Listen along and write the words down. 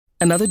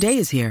Another day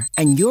is here,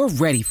 and you're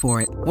ready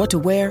for it. What to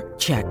wear?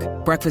 Check.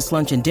 Breakfast,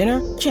 lunch, and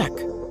dinner? Check.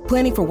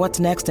 Planning for what's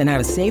next and how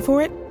to save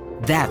for it?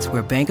 That's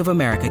where Bank of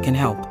America can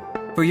help.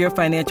 For your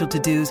financial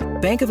to-dos,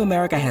 Bank of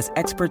America has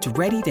experts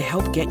ready to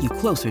help get you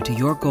closer to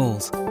your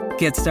goals.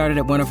 Get started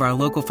at one of our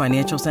local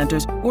financial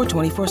centers or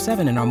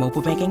 24/7 in our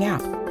mobile banking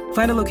app.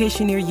 Find a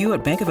location near you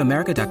at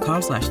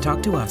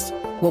bankofamerica.com/talktous.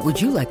 What would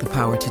you like the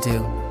power to do?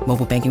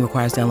 Mobile banking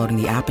requires downloading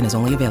the app and is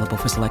only available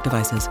for select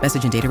devices.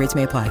 Message and data rates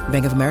may apply.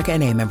 Bank of America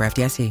N.A., member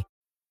FDIC.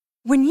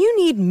 When you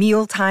need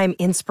mealtime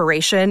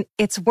inspiration,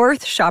 it's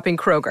worth shopping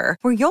Kroger,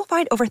 where you'll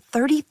find over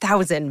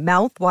 30,000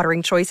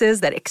 mouth-watering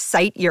choices that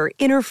excite your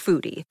inner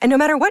foodie. And no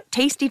matter what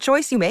tasty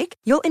choice you make,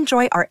 you'll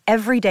enjoy our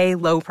everyday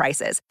low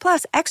prices,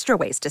 plus extra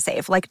ways to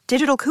save, like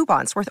digital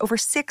coupons worth over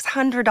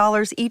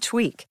 $600 each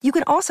week. You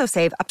can also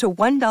save up to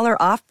 $1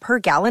 off per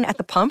gallon at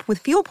the pump with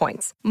fuel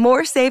points.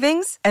 More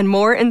savings and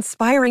more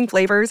inspiring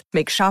flavors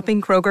make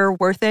shopping Kroger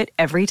worth it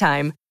every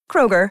time.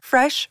 Kroger,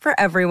 fresh for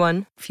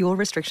everyone. Fuel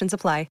restrictions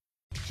apply.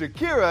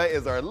 Shakira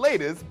is our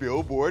latest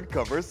Billboard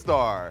cover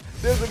star.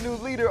 There's a new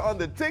leader on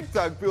the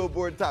TikTok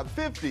Billboard Top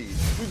 50.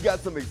 We've got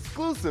some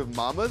exclusive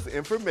Mama's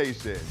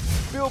information.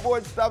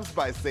 Billboard stops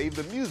by Save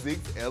the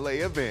Music's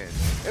LA event,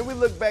 and we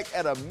look back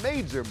at a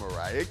major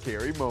Mariah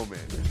Carey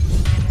moment.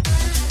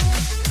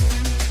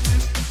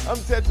 I'm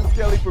Tetris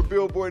Kelly for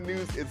Billboard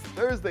News. It's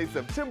Thursday,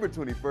 September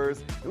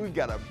 21st, and we've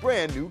got a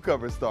brand new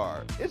cover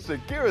star. It's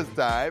Shakira's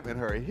time, and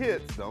her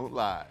hits don't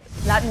lie.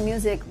 Latin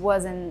music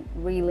wasn't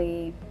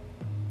really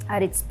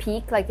at its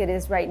peak like it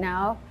is right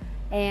now,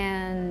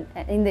 and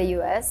in the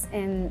US,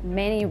 and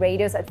many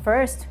radios at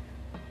first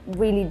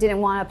really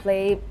didn't want to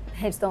play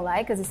Hips Don't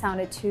Lie because it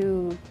sounded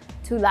too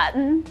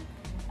Latin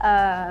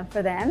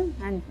for them,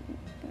 and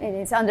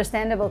it's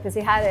understandable because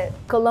it had a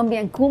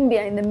Colombian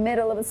cumbia in the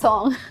middle of the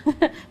song.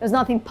 There's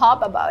nothing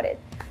pop about it.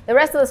 The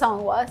rest of the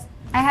song was.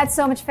 I had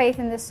so much faith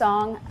in this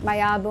song. My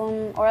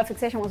album Oral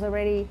Fixation was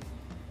already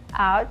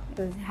out.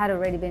 It had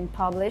already been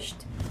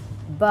published.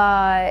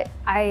 But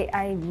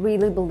I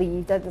really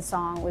believed that the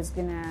song was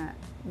gonna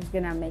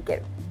make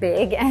it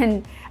big,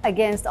 and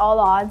against all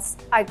odds,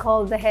 I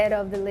called the head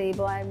of the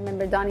label. I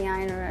remember Donnie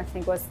Einer, I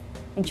think, was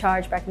in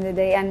charge back in the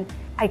day, and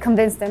I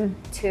convinced them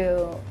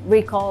to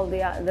recall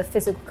the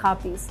physical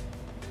copies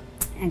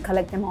and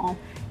collect them all,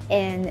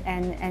 and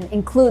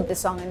include the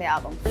song in the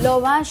album.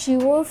 Loba, She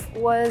Wolf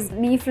was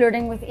me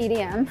flirting with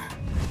EDM.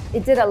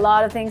 It did a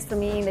lot of things for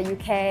me in the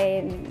UK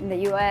and in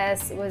the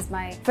US. It was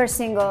my first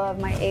single of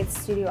my 8th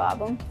studio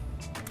album,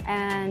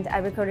 and I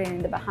recorded it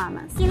in the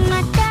Bahamas.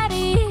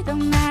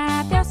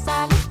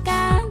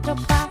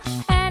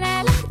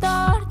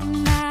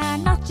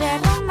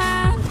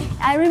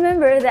 I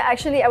remember that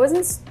actually I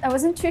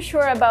wasn't too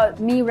sure about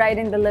me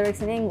writing the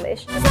lyrics in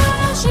English.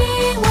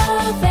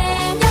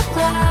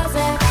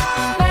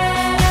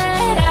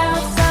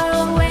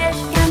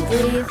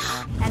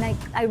 And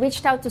I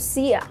reached out to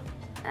Sia,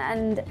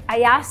 and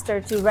I asked her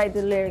to write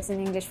the lyrics in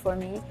English for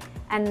me.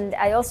 And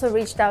I also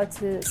reached out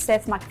to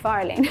Seth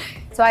MacFarlane.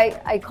 So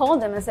I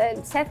called him and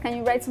said, Seth, can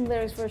you write some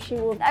lyrics for She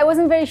Wolf? I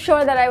wasn't very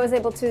sure that I was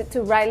able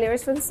to write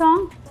lyrics for the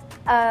song.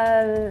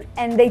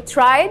 And they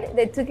tried,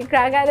 they took a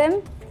crack at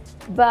him.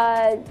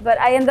 But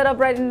I ended up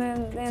writing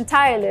the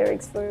entire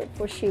lyrics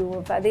for She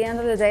Wolf. At the end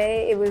of the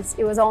day, it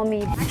was all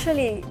me.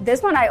 Actually,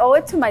 this one I owe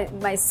it to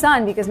my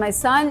son, because my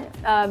son,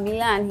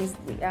 Milan,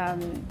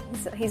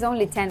 he's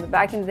only 10, but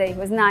back in the day he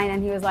was 9,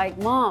 and he was like,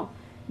 Mom,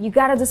 you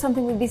gotta do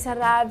something with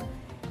Bizarrap.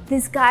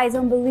 This guy is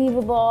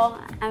unbelievable.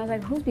 And I was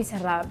like, who's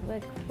Bizarrap?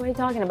 Like, what are you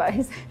talking about?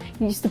 He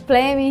used to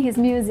play me his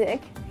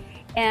music,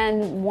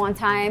 and one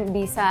time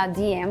Bisa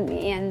DM'd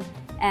me, and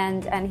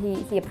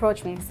he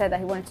approached me and said that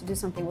he wanted to do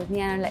something with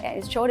me, and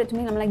I showed it to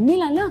me, and I'm like,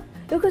 Milan,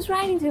 look who's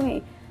writing to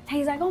me. And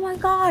he's like, oh my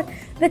God,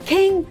 the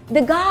king,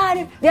 the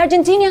god, the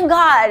Argentinian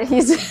god.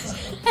 He's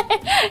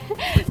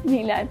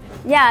Milan.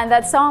 Yeah, and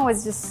that song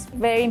was just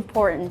very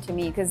important to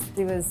me because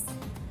it was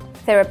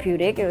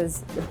therapeutic. It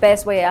was the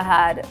best way I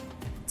had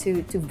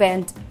to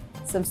vent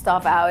some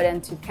stuff out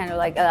and to kind of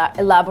like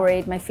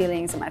elaborate my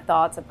feelings and my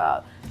thoughts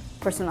about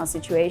personal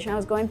situation I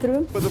was going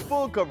through. For the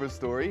full cover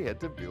story, head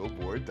to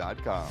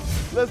Billboard.com.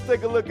 Let's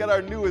take a look at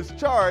our newest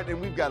chart, and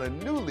we've got a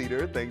new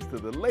leader thanks to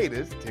the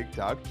latest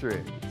TikTok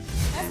trend.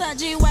 What's up,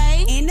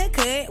 G-Way? In the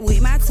cut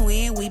with my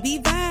twin, we be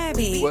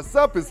vibing. What's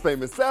up is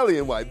famous Sally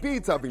and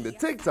YB topping the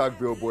TikTok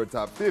Billboard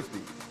Top 50.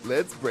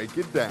 Let's break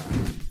it down.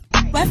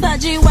 What's up,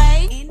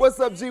 G-Way? What's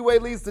up, G-Way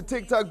leads the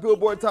TikTok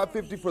Billboard Top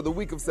 50 for the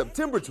week of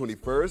September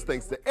 21st,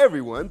 thanks to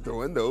everyone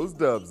throwing those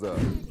dubs up.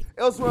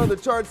 Elsewhere on the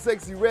chart,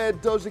 Sexy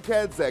Red, Doja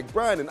Cat, Zach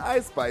Bryan, and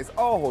Ice Spice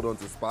all hold on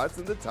to spots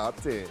in the top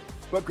 10.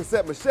 But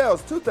Chrisette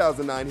Michelle's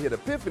 2009 hit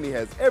Epiphany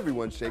has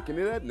everyone shaking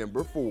it at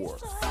number 4.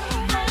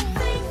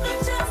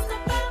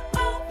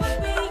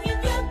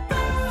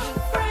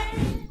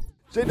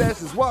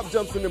 J-Dash's WAP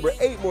jumps to number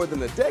 8 more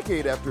than a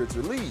decade after its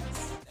release.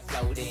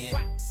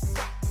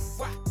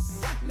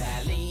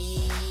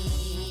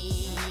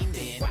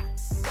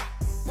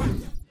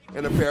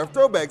 And a pair of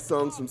throwback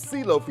songs from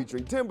CeeLo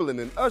featuring Timbaland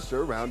and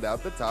Usher round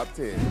out the top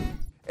 10.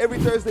 Every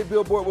Thursday,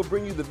 Billboard will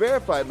bring you the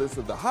verified list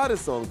of the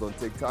hottest songs on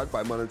TikTok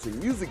by monitoring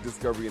music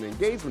discovery and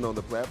engagement on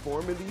the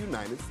platform in the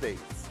United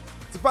States.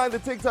 To find the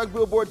TikTok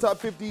Billboard Top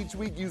 50 each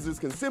week, users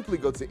can simply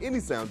go to any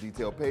sound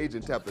detail page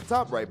and tap the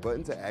top right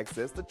button to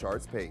access the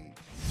charts page.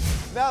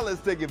 Now let's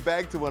take it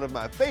back to one of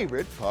my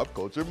favorite pop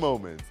culture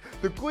moments.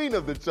 The queen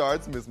of the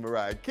charts, Miss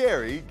Mariah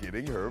Carey,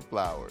 getting her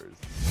flowers.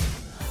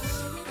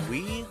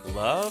 We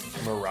love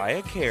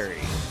Mariah Carey.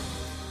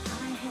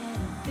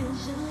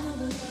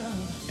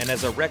 And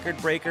as a record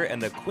breaker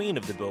and the queen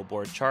of the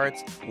Billboard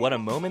charts, what a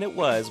moment it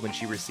was when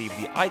she received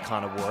the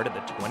Icon Award at the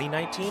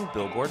 2019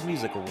 Billboard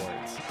Music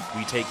Awards.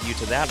 We take you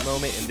to that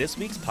moment in this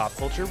week's Pop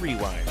Culture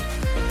Rewind.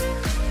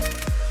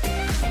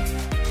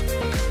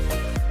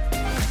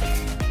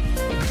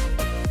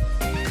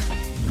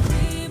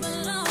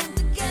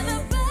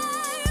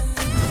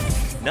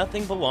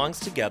 Nothing belongs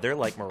together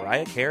like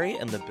Mariah Carey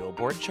and the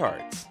Billboard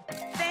charts.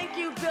 Thank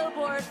you,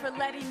 Billboard, for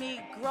letting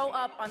me grow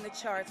up on the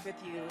charts with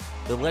you.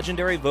 The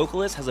legendary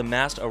vocalist has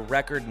amassed a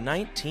record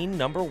 19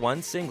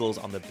 #1 singles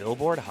on the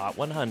Billboard Hot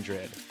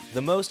 100,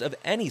 the most of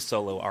any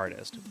solo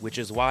artist, which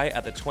is why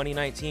at the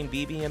 2019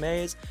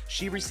 BBMAs,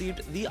 she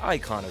received the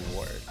Icon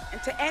Award.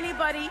 And to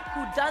anybody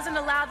who doesn't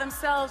allow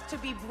themselves to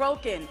be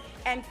broken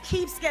and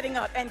keeps getting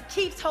up and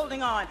keeps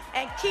holding on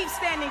and keeps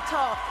standing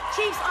tall,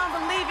 keeps on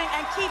believing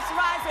and keeps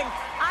rising,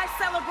 I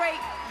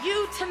celebrate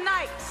you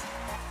tonight.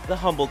 The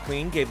humble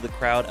queen gave the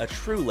crowd a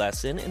true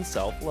lesson in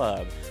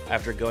self-love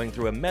after going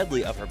through a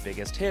medley of her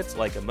biggest hits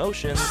like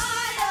Emotions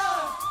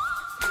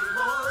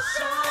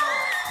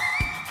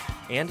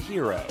and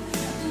Hero.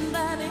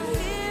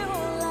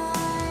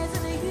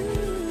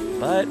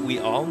 But we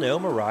all know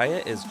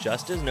Mariah is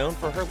just as known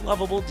for her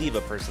lovable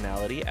diva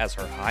personality as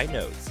her high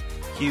notes.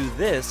 Cue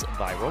this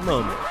viral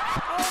moment.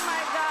 Oh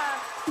my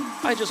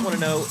God. I just want to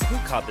know who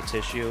caught the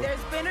tissue. There's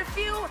been a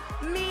few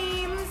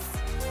memes.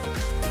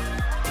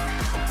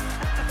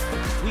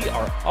 We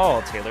are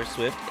all Taylor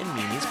Swift in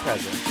Mimi's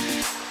presence.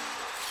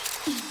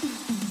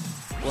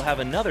 We'll have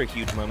another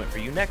huge moment for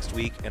you next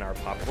week in our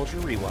Pop Culture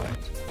Rewind.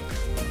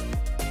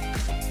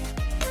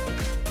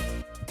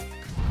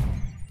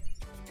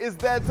 It's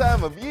that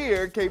time of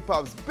year.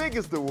 K-pop's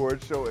biggest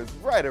award show is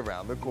right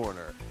around the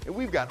corner, and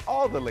we've got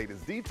all the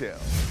latest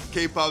details.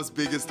 K-pop's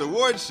biggest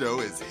award show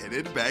is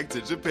headed back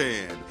to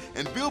Japan,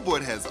 and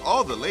Billboard has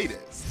all the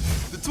latest.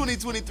 The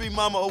 2023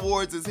 Mama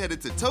Awards is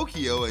headed to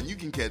Tokyo, and you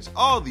can catch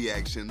all the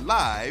action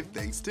live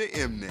thanks to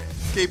Mnet.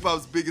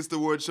 K-pop's biggest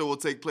award show will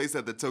take place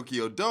at the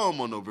Tokyo Dome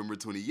on November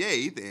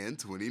 28th and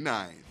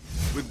 29th,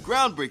 with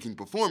groundbreaking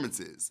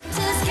performances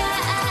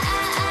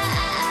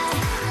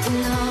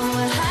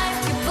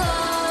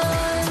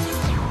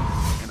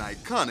and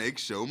iconic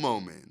show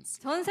moments.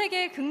 전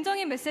세계에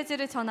긍정의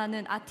메시지를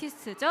전하는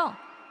아티스트죠.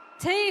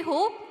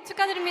 J-Hope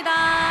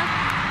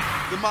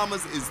축하드립니다. The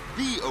Mamas is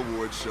the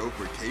award show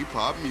for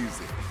K-pop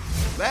music.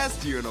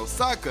 Last year in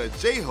Osaka,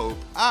 J-Hope,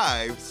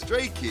 IVE,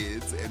 Stray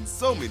Kids, and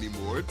so many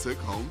more took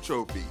home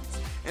trophies.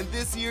 And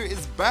this year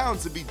is bound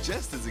to be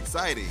just as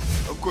exciting.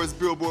 Of course,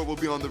 Billboard will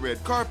be on the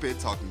red carpet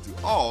talking to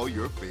all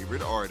your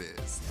favorite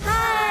artists.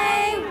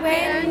 Hi,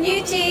 we're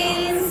New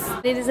Jeans.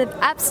 It is an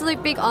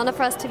absolute big honor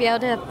for us to be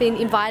able to have been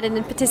invited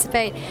and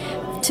participate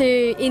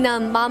in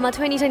Mama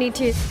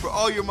 2022. For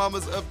all your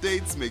Mama's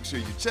updates, make sure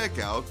you check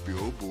out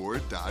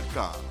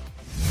Billboard.com.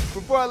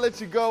 Before I let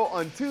you go,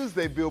 on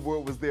Tuesday,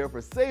 Billboard was there for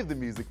Save the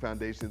Music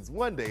Foundation's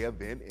one-day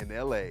event in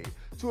LA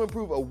to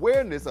improve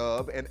awareness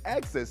of and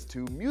access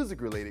to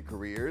music-related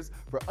careers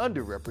for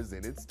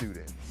underrepresented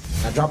students.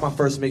 I dropped my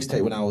first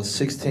mixtape when I was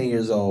 16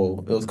 years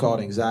old. It was called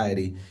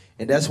Anxiety.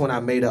 And that's when I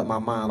made up my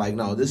mind, like,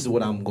 no, this is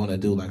what I'm going to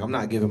do. Like, I'm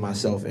not giving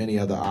myself any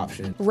other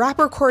option.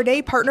 Rapper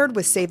Cordae partnered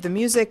with Save the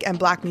Music and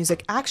Black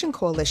Music Action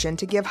Coalition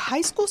to give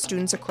high school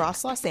students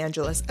across Los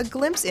Angeles a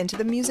glimpse into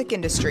the music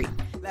industry.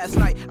 Last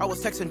night, I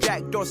was texting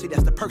Jack Dorsey.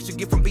 That's the perks you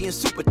get from being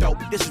super dope.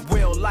 This is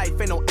real life,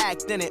 ain't no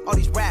act in it. All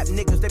these rap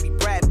niggas, they be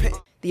Brad Pitt.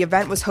 The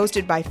event was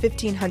hosted by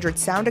 1500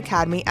 Sound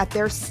Academy at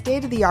their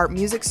state-of-the-art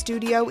music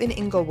studio in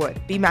Inglewood.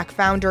 BMAC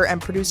founder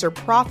and producer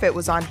Prophet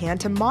was on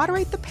hand to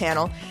moderate the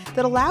panel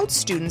that allowed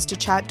students to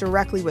chat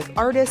directly with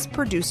artists,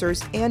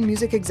 producers, and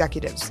music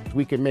executives.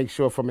 We can make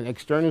sure from an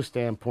external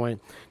standpoint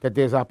that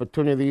there's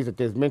opportunities, that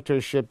there's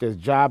mentorship, there's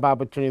job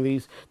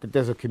opportunities, that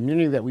there's a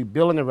community that we're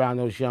building around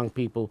those young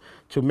people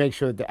to make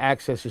sure that the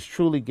access is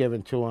truly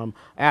given to them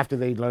after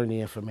they learn the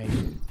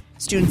information.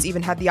 Students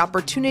even had the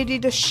opportunity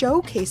to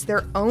showcase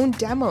their own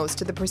demos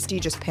to the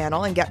prestigious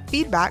panel and get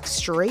feedback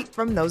straight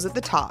from those at the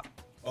top.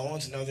 I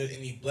want to know that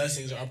any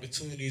blessings or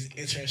opportunities,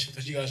 internships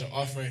that you guys are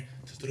offering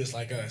to students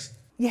like us.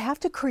 You have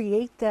to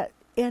create that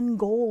end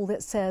goal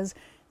that says,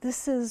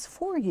 this is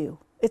for you.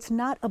 It's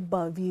not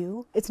above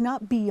you. It's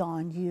not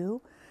beyond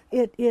you.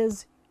 It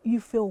is, you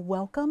feel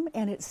welcome,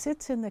 and it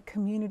sits in the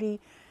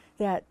community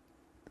that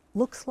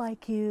looks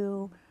like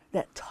you,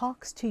 that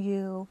talks to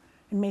you,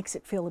 and makes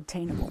it feel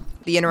obtainable.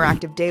 The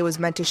interactive day was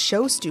meant to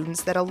show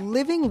students that a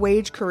living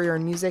wage career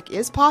in music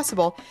is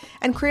possible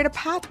and create a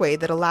pathway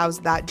that allows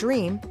that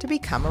dream to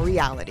become a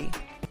reality.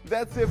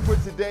 That's it for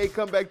today.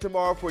 Come back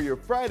tomorrow for your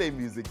Friday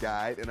music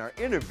guide and our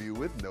interview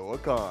with Noah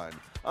Kahan.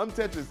 I'm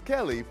Tetris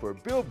Kelly for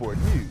Billboard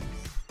News.